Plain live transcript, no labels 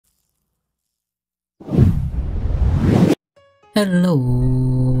Hello,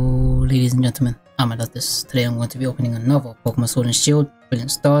 ladies and gentlemen, I'm iDuzzDis. Today I'm going to be opening another Pokemon Sword and Shield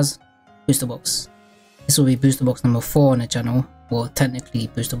Brilliant Stars booster box. This will be booster box number 4 on the channel, well technically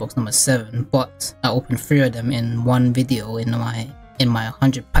booster box number 7, but I opened 3 of them in one video in my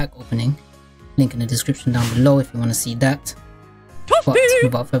 100 pack opening. Link in the description down below if you want to see that. But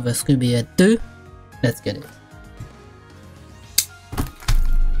without further ado, let's get it.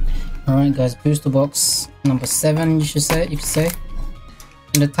 Alright guys, booster box number 7 you could say.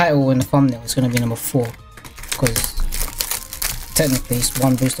 In the title and the thumbnail it's going to be number 4 because technically it's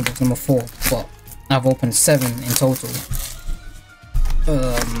one booster box number 4, but I've opened 7 in total.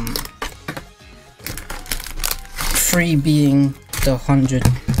 3 being the 100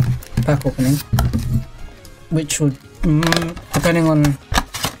 pack opening, which would, depending on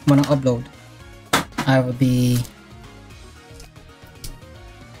when I upload, either be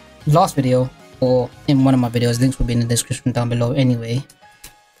last video or in one of my videos. Links will be in the description down below anyway.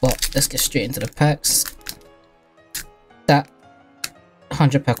 But let's get straight into the packs. That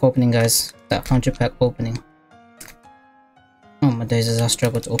 100 pack opening, guys, that 100 pack opening, oh my days, as I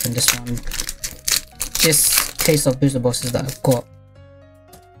struggle to open this one. This case of booster boxes that I've got,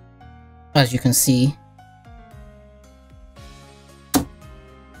 as you can see,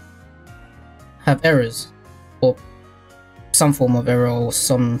 have errors or some form of error or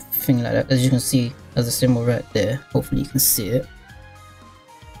something like that. As you can see, there's a symbol right there. Hopefully you can see it.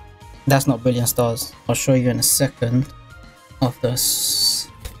 That's not Brilliant Stars. I'll show you in a second after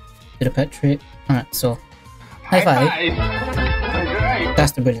do the pet trick. Alright, so high five.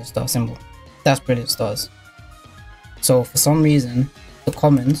 That's the Brilliant Star symbol. That's Brilliant Stars. So for some reason the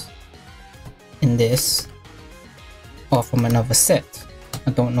commons in this are from another set.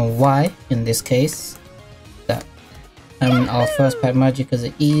 I don't know why in this case. Our first pack magic is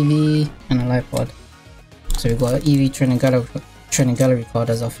an Eevee and a life pod. So we've got an Eevee Training Gallery card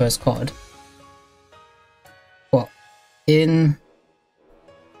as our first card. But in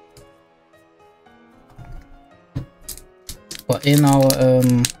our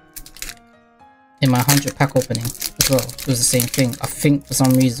in my 100 pack opening as well, it was the same thing. I think for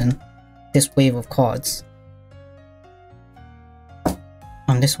some reason this wave of cards,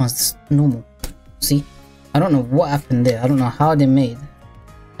 and this one's normal. See? I don't know what happened there. I don't know how they made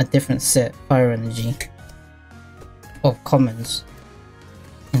a different set, Fire Energy, of commons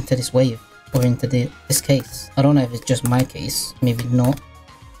into this wave, or into this case. I don't know if it's just my case, maybe not,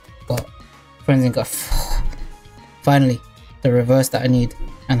 but Frenzy got finally the reverse that I need,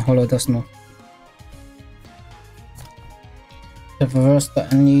 and Hollow Dusknoir. The reverse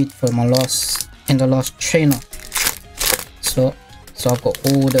that I need for my last trainer slot. So I've got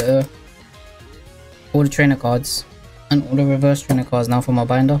all the trainer cards and all the reverse trainer cards now for my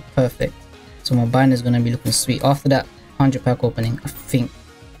binder. Perfect. So my binder is going to be looking sweet. After that 100 pack opening, I think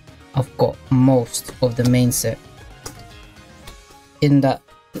I've got most of the main set. In that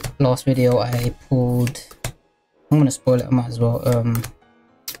last video I pulled, I'm going to spoil it, I might as well,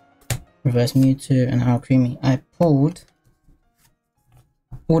 reverse Mewtwo and How Creamy. I pulled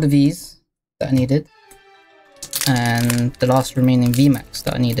all of these that I needed and the last remaining VMAX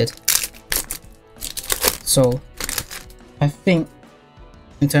that I needed. So I think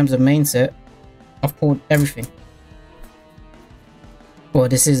in terms of main set, I've pulled everything. Well,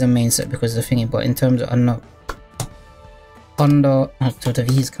 this is a main set because of the thingy, but in terms of, I don't know, so the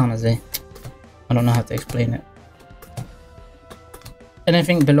V's count as I don't know how to explain it.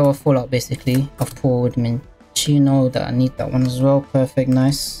 Anything below a Fallout basically. I've pulled Minchino, that I need that one as well. Perfect,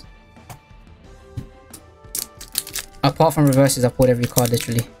 nice. Apart from reverses, I pulled every card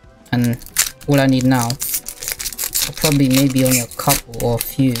literally, and all I need now, probably maybe only a couple or a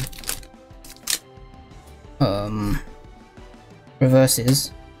few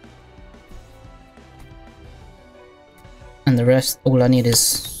reverses, and the rest, all I need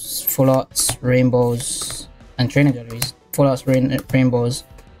is full arts, rainbows, and trainer galleries. Full arts, rainbows,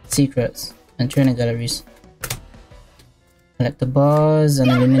 secrets, and trainer galleries. Collector bars and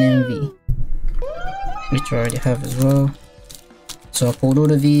Aluminum V, which I already have as well. So I pulled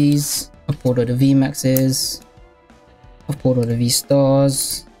all of these. I pulled all the V Maxes. I've pulled all the V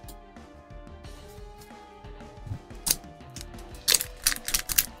Stars.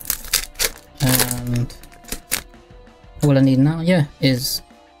 And all I need now, yeah, is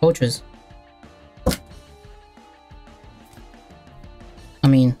Ultras. I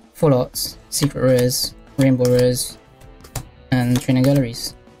mean, Full Arts, Secret Rares, Rainbow Rares, and Trainer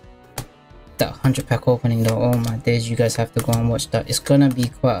Galleries. That 100 pack opening though, oh my days, you guys have to go and watch that. It's gonna be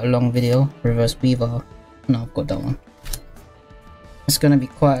quite a long video. Reverse Weaver, no, I've got that one. It's gonna be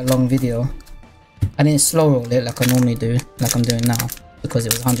quite a long video. I didn't slow roll it like I normally do, like I'm doing now, because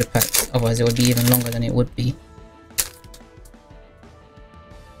it was 100 packs. Otherwise it would be even longer than it would be.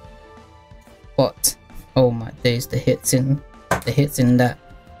 But oh my days, the hits in that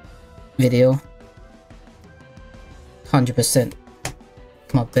video, 100%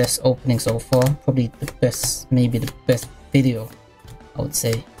 my best opening so far. Probably the best, maybe the best video I would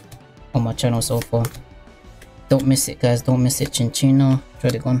say on my channel so far. Don't miss it guys, don't miss it. Chinchino,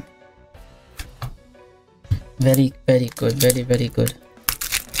 Dredagon. Very good, very good.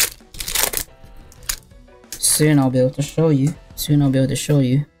 Soon I'll be able to show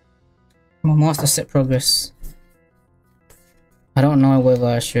you. My master set progress. I don't know whether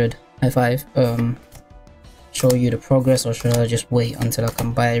I should, if I show you the progress, or should I just wait until I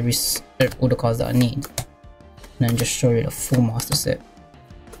can buy all the cards that I need and then just show you the full master set.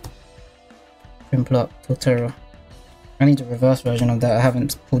 Primpluck, Torterra. I need the reverse version of that. I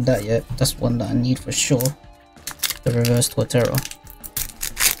haven't pulled that yet. That's one that I need for sure. The reverse Torterra.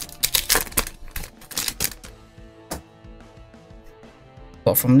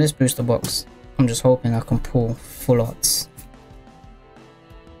 But from this booster box, I'm just hoping I can pull full arts.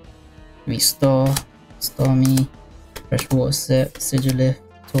 V-Star, Starmie, Freshwater Set, Sigilif,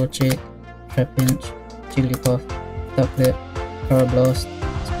 Torchic, Trapinch, Jigglypuff, Ducklet, Parablast,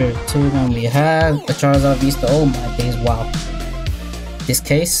 Spiritomb, and we have a Charizard V-Star. Oh my days, wow. This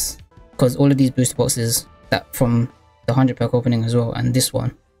case, because all of these booster boxes, that from the 100 pack opening as well, and this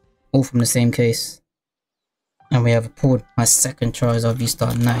one, all from the same case. And we have pulled my second Charizard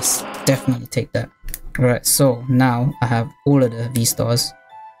V-Star. Nice, definitely take that. Alright, so now I have all of the V-Stars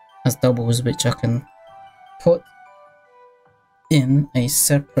as doubles, which I can put in a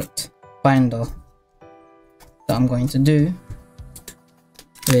separate binder that I'm going to do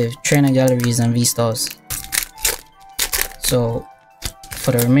with trainer galleries and V-Stars. So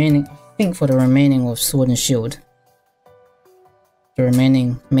for the remaining, I think for the remaining of Sword and Shield, the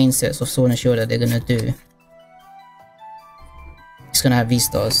remaining main sets of Sword and Shield that they're gonna do, it's gonna have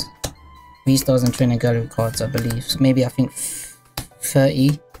V-Stars and trainer gallery cards, I believe. So maybe I think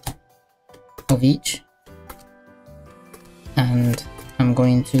 30 of each, and I'm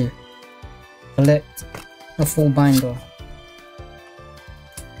going to collect a full binder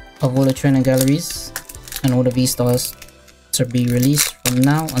of all the trainer galleries and all the V-Stars to be released from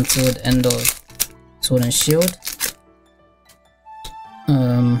now until the end of Sword and Shield.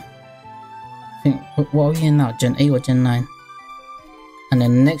 I think, what are we in now? Gen 8 or Gen 9? And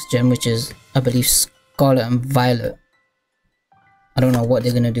then next gen, which is I believe Scarlet and Violet. I don't know what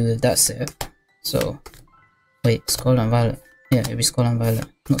they're gonna do with that set. So wait, Scarlet and Violet. Yeah, it'll be Scarlet and Violet.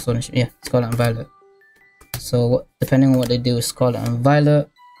 Not Sword and Shield. Yeah, Scarlet and Violet. So what, depending on what they do with Scarlet and Violet,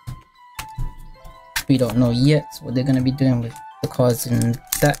 we don't know yet what they're gonna be doing with the cards in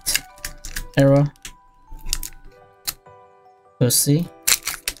that era. We'll see.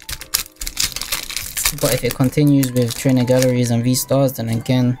 But if it continues with trainer galleries and V-Stars, then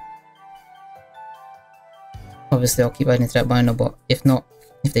again, obviously I'll keep adding to that binder. But if not,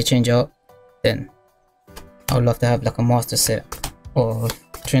 if they change it up, then I would love to have like a master set of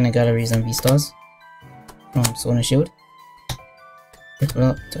trainer galleries and V-Stars from Sword and Shield. Pickle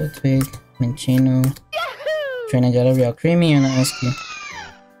up, Turtwig, Minchino, trainer gallery, Alcremie, and Askew.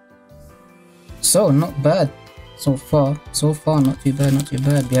 So not bad. So far, not too bad.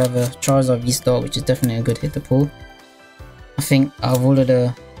 We have a Charizard V-Star, which is definitely a good hit to pull. I think out of all of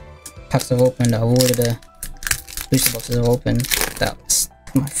the packs I've opened, out of all of the booster boxes I've opened, that's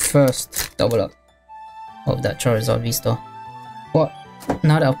my first double up of that Charizard V-Star. But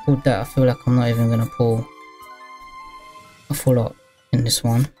now that I've pulled that, I feel like I'm not even gonna pull a full art in this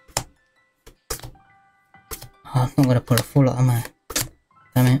one. Oh, I'm not gonna pull a full art, am I?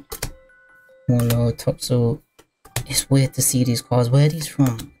 Damn it. Molo, Topso. It's weird to see these cards. Where are these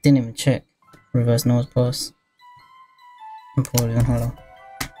from? Didn't even check. Reverse Nose Pass. Napoleon Hollow.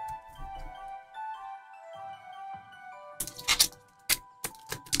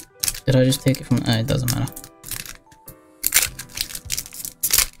 Did I just take it from... it doesn't matter.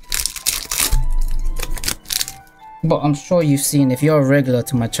 But I'm sure you've seen, if you're a regular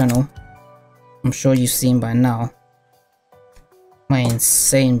to my channel, I'm sure you've seen by now my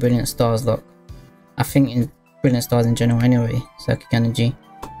insane Brilliant Stars luck. I think in Brilliant Stars in general anyway, Psychic Energy,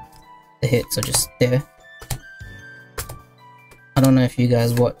 the hits are just there. I don't know if you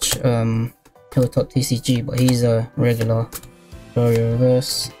guys watch Hilltop TCG, but he's a regular. Glory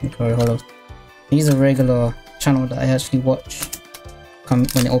Reverse and Glory Hollow. He's a regular channel that I actually watch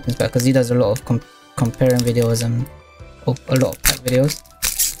when it opens back, because he does a lot of comparing videos and a lot of pack videos.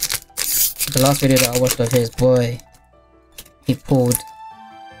 The last video that I watched of his, boy, he pulled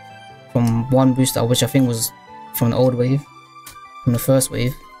from one booster, which I think was from the old wave, from the first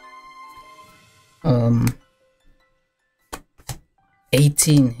wave.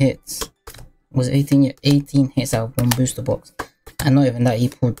 18 hits. Was it 18? Yeah, 18 hits out of one booster box. And not even that, he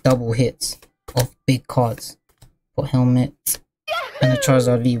pulled double hits of big cards for helmet and a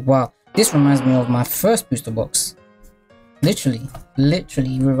Charizard V. Wow, this reminds me of my first booster box. Literally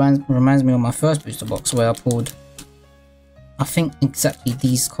reminds me of my first booster box where I pulled, I think, exactly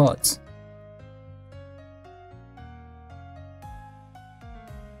these cards.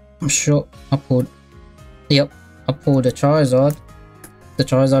 I'm sure I pulled, yep, I pulled a Charizard, the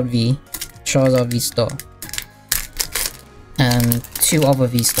Charizard V, Charizard V Star, and 2 other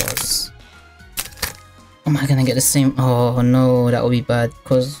V Stars. Am I gonna get the same? Oh no, that would be bad,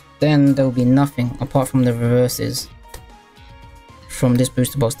 because then there will be nothing apart from the reverses from this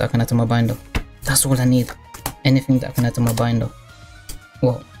booster box that I can add to my binder. That's all I need. Anything that I can add to my binder.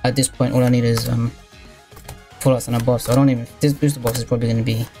 Well, at this point, all I need is full arts and above. So I don't even. This booster box is probably gonna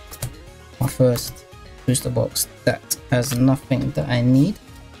be my first booster box that has nothing that I need.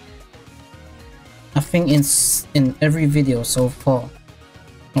 I think in every video so far,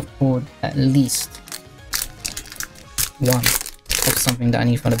 I've pulled at least one of something that I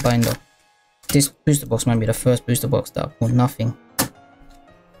need for the binder. This booster box might be the first booster box that I pulled nothing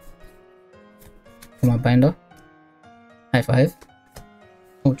for my binder. High five.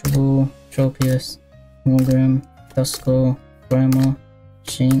 Ultra Ball, Tropius, Morgram, Duskull, Grimer,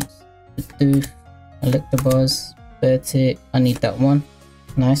 Shinx, Bidoof, Electabuzz, Beartick. I need that one.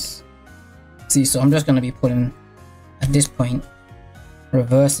 Nice. See, so I'm just gonna be putting, at this point,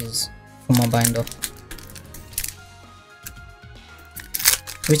 reverses for my binder,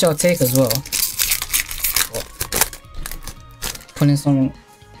 which I'll take as well. Putting some,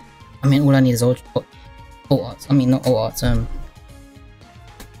 I mean, all I need is all arts. I mean, not all arts.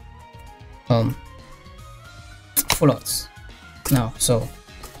 Full arts now. So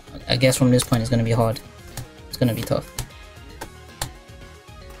I guess from this point it's gonna be hard. It's gonna be tough.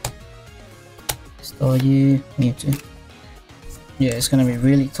 Staryu, Mewtwo. Yeah, it's gonna be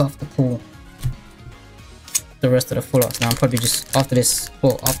really tough to pull the rest of the full arts. Now I'm probably just after this,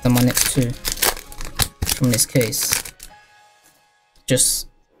 well, after my next 2 from this case, just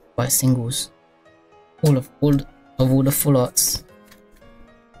buy singles, all of the full arts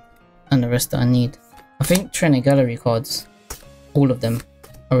and the rest that I need. I think Trainer Gallery cards, all of them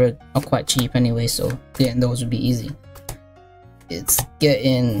are quite cheap anyway, so getting those would be easy. It's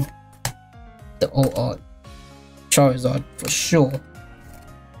getting the old art Charizard for sure.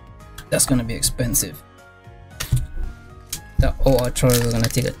 That's gonna be expensive. That old art Charizard is gonna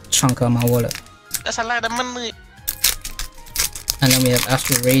take a chunk out of my wallet. That's a lot of money. And then we have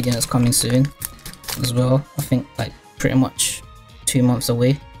Astral Radiance coming soon as well. I think like pretty much 2 months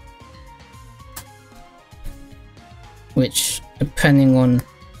away. Which, depending on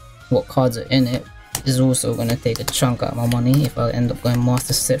what cards are in it, is also gonna take a chunk out of my money if I end up going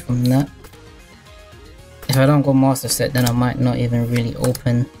Master Set from that. If I don't go Master Set, then I might not even really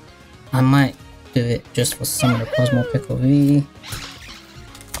open. I might do it just for some of the Cosmo Pickle V.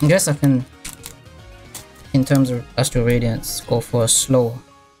 I guess I can, in terms of Astral Radiance, go for a slower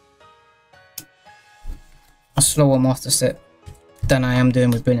Master Set than I am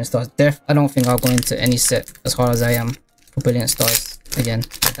doing with Brilliant Stars. I don't think I'll go into any set as hard as I am for Brilliant Stars again.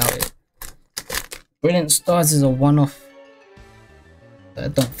 I doubt it. Brilliant Stars is a one-off that I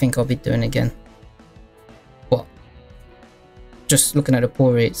don't think I'll be doing again. But just looking at the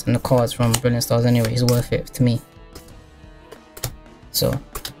pull rates and the cards from Brilliant Stars anyway is worth it to me. So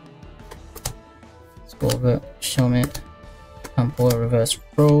let's go over Shelmet, Pampor, Reverse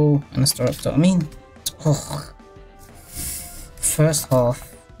Pro, and a Staraptor. I mean, oh, first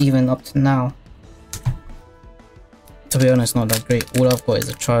half, even up to now, to be honest, not that great. All I've got is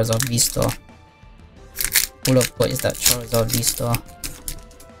a Charizard V-Star. All I've got is that Charizard V-Star.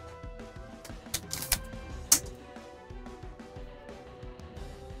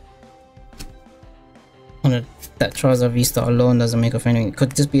 And that Charizard V-Star alone doesn't make up anything.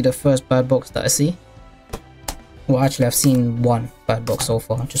 Could this be the first bad box that I see? Well, actually, I've seen one bad box so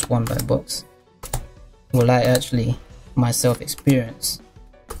far. Just one bad box. Will I actually myself experience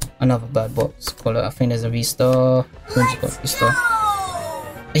another bad box? I think there's a V-Star. V-Star.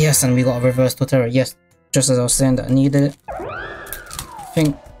 Yes, and we got a reverse Torterra. Yes, just as I was saying that I needed it. I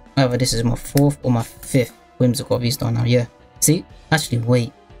think either this is my 4th or my 5th Whimsicott V-Star now. Yeah. See? Actually,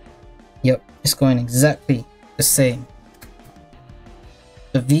 wait. Yep, it's going exactly the same.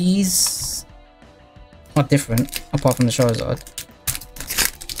 The V's are different, apart from the Charizard.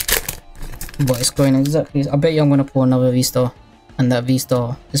 But it's going exactly. I bet you I'm gonna pull another V-Star And that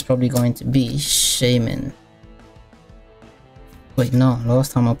V-Star is probably going to be Shaman. Wait, no,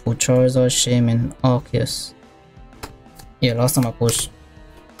 last time I pulled Charizard, Shaman, Arceus. Yeah, last time I pulled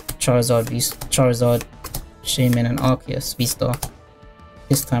Charizard, Shaman, and Arceus V-Star.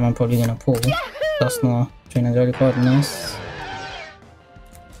 This time I'm probably gonna pull Dusknoir, Trainer Jolly card, nice.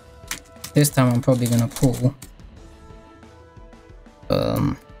 This time I'm probably gonna pull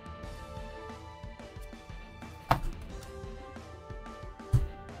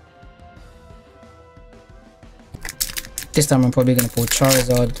this time I'm probably gonna pull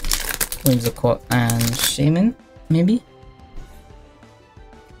Charizard, Whimsicott, and Shaman, maybe?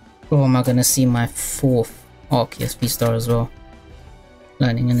 Or am I gonna see my 4th Arceus V-Star as well?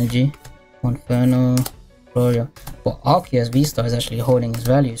 Lightning Energy, Inferno, Gloria. But Arceus V-Star is actually holding its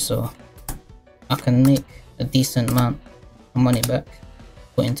value, so I can make a decent amount of money back,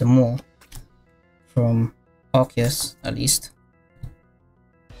 put into more from Arceus at least.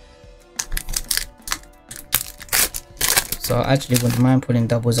 So I actually wouldn't mind pulling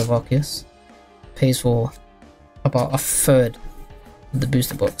doubles of Arceus. Pays for about a third of the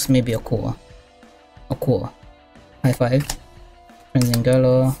booster box, maybe a quarter. High five. Frenzy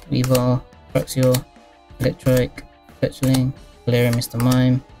Gala, Weaver, Praxio, Electric, Fletchling, Galarian Mr.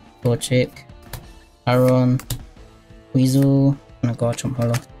 Mime, Torchic, Aron, Weasel, and a Garchomp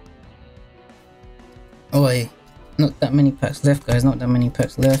Hollow. Oh wait, not that many packs left guys, not that many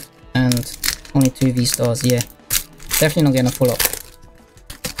packs left, and only 2 V-Stars, yeah. Definitely not getting a full up.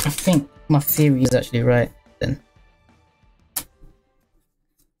 I think my theory is actually right then.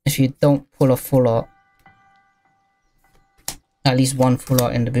 If you don't pull a full art, at least one full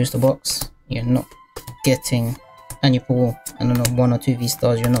art in the booster box, you're not getting, and you pull, I don't know, 1 or 2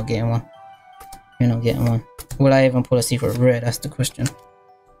 V-Stars, you're not getting one. You're not getting one. Will I even pull a secret rare? That's the question.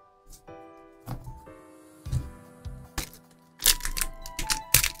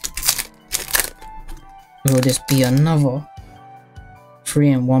 Will this be another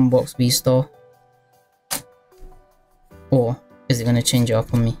 3-in-1 box V-Star? Or is it going to change it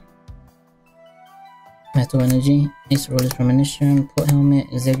up on me? Metal Energy, Ace Roller's Premonition, Pot Helmet,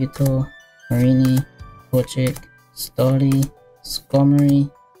 Executor, Marini, Torchic, Starly,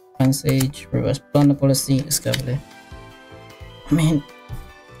 Skarmory, Pansage, Reverse Plunder Policy, Escavalier. I mean,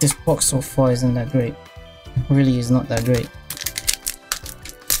 this box so far isn't that great. Really is not that great.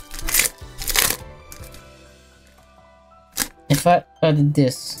 If I added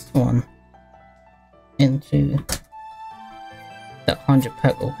this one into that 100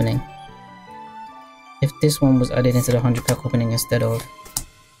 pack opening, if this one was added into the 100 pack opening instead of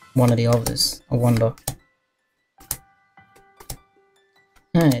one of the others, I wonder.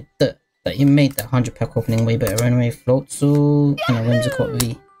 Alright, that you made that 100 pack opening way better anyway. Floatzel and a Whimsicott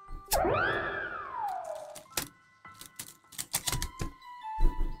V.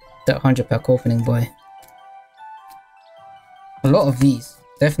 That 100 pack opening, boy. A lot of V's,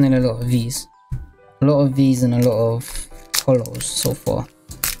 definitely a lot of V's. A lot of V's and a lot of hollows so far.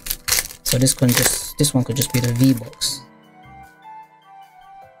 So this one could just be the V box.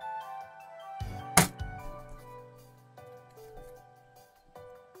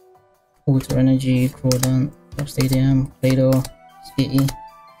 Water Energy, Crawdon, Top Stadium, Play-Doh, Skitty,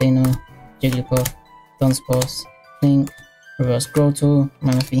 Dano, Jigglypuff, Dunsparce, Link, Reverse Growlithe,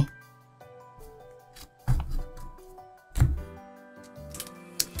 Manaphy.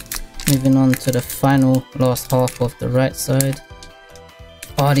 Moving on to the final last half of the right side.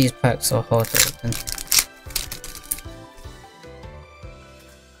 Oh, these packs are hard to open.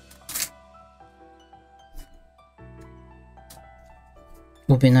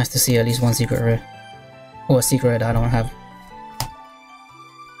 Would be nice to see at least one secret rare. Or a secret rare that I don't have.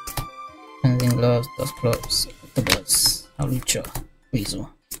 Cleansing Gloves, Dusclops, Octobus, Hawlucha, Weasel,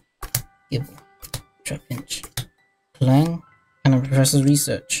 Gibble, Trapinch, Clang, and a Professor's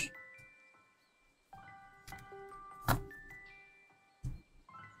Research.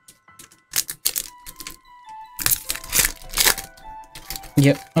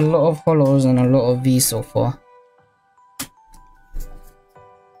 Yep, a lot of hollows and a lot of V's so far.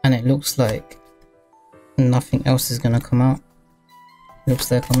 And it looks like nothing else is gonna come out. Looks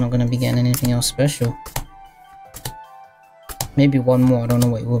like I'm not gonna be getting anything else special. Maybe one more, I don't know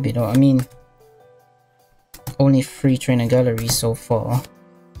what it will be though. I mean, only 3 trainer galleries so far.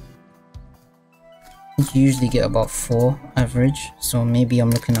 You usually get about 4 average, so maybe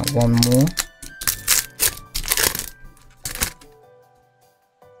I'm looking at one more.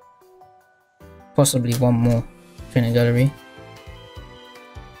 Possibly one more trainer gallery.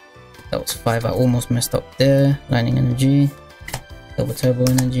 That was 5, I almost messed up there. Lightning Energy, Double Turbo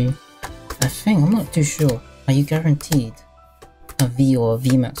Energy. I think, I'm not too sure. Are you guaranteed V or a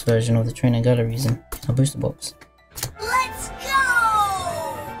VMAX version of the trainer galleries in a booster box. Let's go!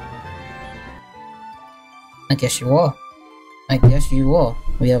 I guess you are. I guess you are.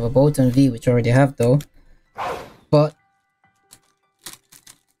 We have a Bolton V, which I already have though. But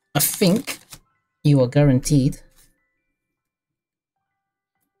I think you are guaranteed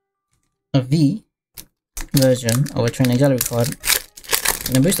a V version of a trainer gallery card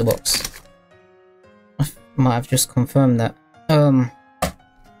in a booster box. I might have just confirmed that. Let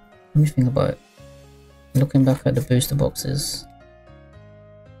me think about it. Looking back at the booster boxes.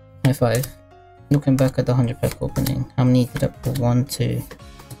 High five. Looking back at the 100 pack opening, how many did I put? 1, 2,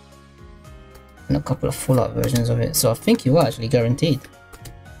 and a couple of full art versions of it. So I think you are actually guaranteed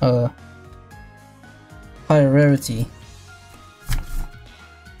higher rarity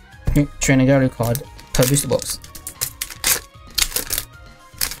trainer gallery card per booster box.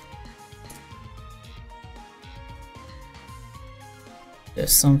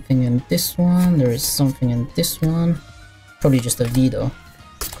 There's something in this one, there is something in this one. Probably just a V though.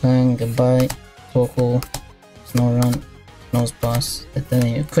 Clang, goodbye, Torkoal, Snorunt, Nose Pass.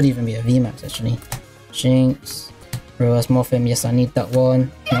 It could even be a VMAX actually. Jinx, Reverse Morphin, yes I need that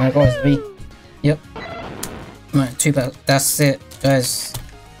one. Alright guys, V. Yep. Right, 2 packs, that's it guys.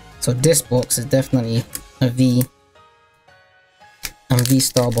 So this box is definitely a V and V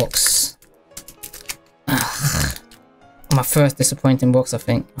star box. My first disappointing box, I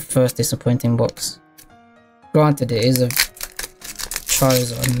think. My first disappointing box. Granted, it is a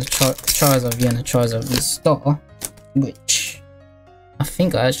Charizard and the Charizard V and the Charizard V star, which I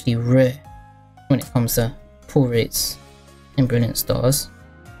think are actually rare when it comes to pull rates in Brilliant Stars.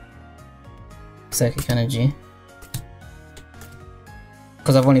 Psychic Energy.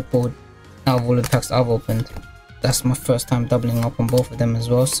 Because I've only pulled out of all the packs I've opened. That's my first time doubling up on both of them as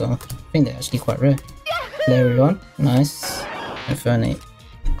well, so I think they're actually quite rare. Larion, nice. Infernape.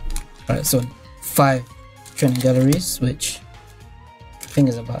 Alright, so 5 training galleries, which I think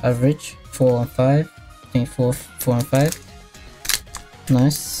is about average. 4 and 5. I think 4 and 5.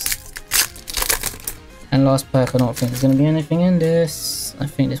 Nice. And last pack, I don't think there's gonna be anything in this. I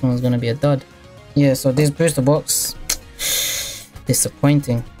think this one's gonna be a dud. Yeah, so this booster box,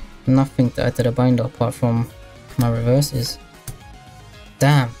 disappointing. Nothing to add to the binder apart from my reverses.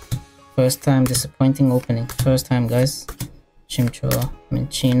 Damn. First time disappointing opening. First time guys. Chimchar,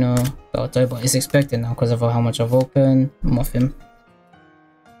 Minchino, Galto, but it's expected now because of how much I've opened. Muffin.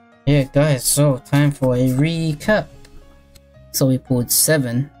 Yeah guys, so time for a recap. So we pulled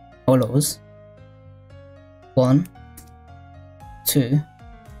 7 holos. 1, 2,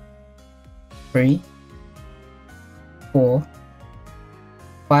 3, 4,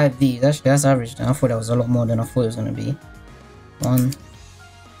 5 V's. Actually that's average now. I thought that was a lot more than I thought it was going to be. 1,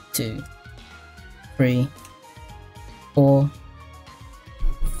 2, 3, 4,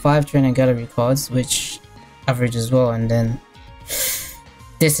 5 trainer gallery cards, which average as well, and then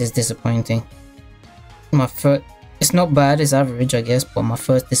this is disappointing. My first, it's not bad, it's average I guess, but my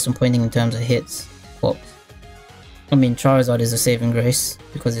first disappointing in terms of hits. But I mean Charizard is a saving grace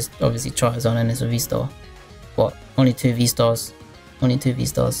because it's obviously Charizard and it's a V-star, but only 2 V-stars, only 2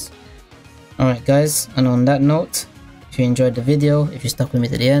 V-stars. Alright guys, and on that note, if you enjoyed the video, if you stuck with me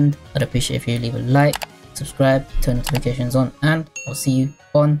to the end, I'd appreciate if you leave a like, subscribe, turn notifications on, and I'll see you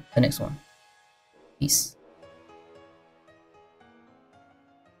on the next one. Peace.